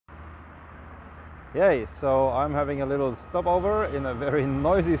Yay, so I'm having a little stopover in a very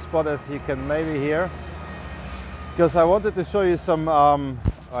noisy spot, as you can maybe hear, because I wanted to show you some,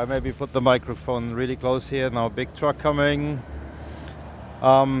 I maybe put the microphone really close here, now big truck coming.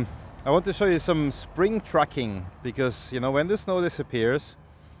 I want to show you some spring tracking, because you know, when the snow disappears,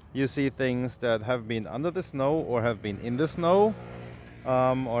 you see things that have been under the snow or have been in the snow,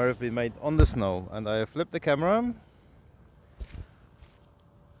 or have been made on the snow. And I flipped the camera.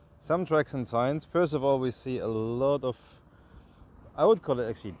 Some tracks and signs. First of all, we see a lot of, I would call it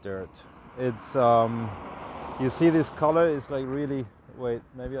actually dirt. It's you see this color is like really, wait,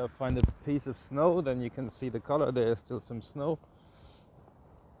 maybe I'll find a piece of snow, then you can see the color. There is still some snow.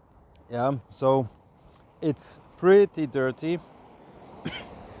 Yeah, so it's pretty dirty.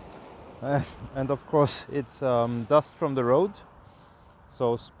 And of course it's dust from the road,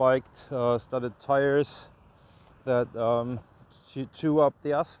 so spiked studded tires that chew up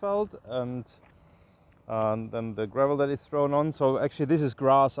the asphalt, and then the gravel that is thrown on. So actually this is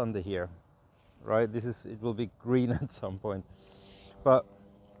grass under here, right? It will be green at some point. But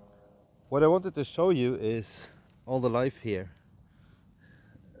what I wanted to show you is all the life here.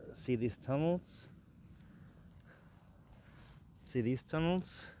 See these tunnels? See these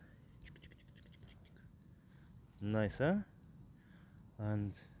tunnels? Nice, huh?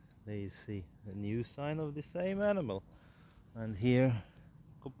 And there you see a new sign of the same animal. And here,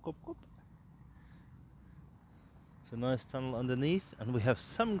 cop, cop, cop. It's a nice tunnel underneath, and we have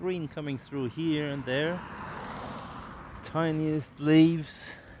some green coming through here and there. Tiniest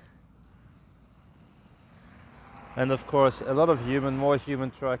leaves. And of course a lot of more human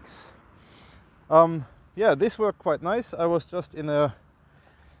tracks. Yeah, this worked quite nice. I was just in a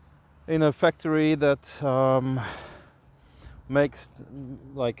factory that makes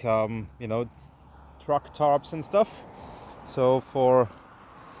like you know, truck tarps and stuff. So for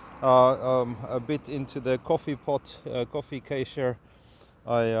a bit into the coffee pot, coffee cashier,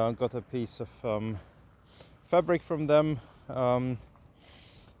 I got a piece of fabric from them,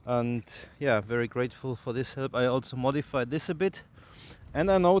 and yeah, very grateful for this help. I also modified this a bit,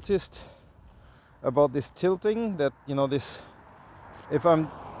 and I noticed about this tilting that, you know, this, if I'm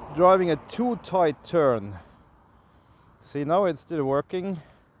driving a too tight turn, see, now it's still working,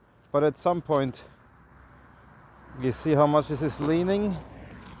 but at some point you see how much this is leaning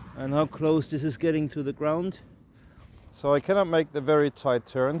and how close this is getting to the ground. So I cannot make the very tight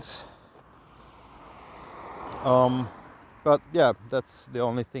turns. But yeah, that's the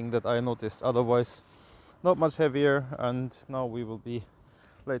only thing that I noticed. Otherwise, not much heavier. And now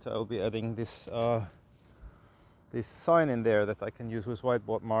later I'll be adding this this sign in there that I can use with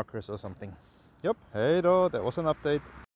whiteboard markers or something. Yep, hey, that was an update.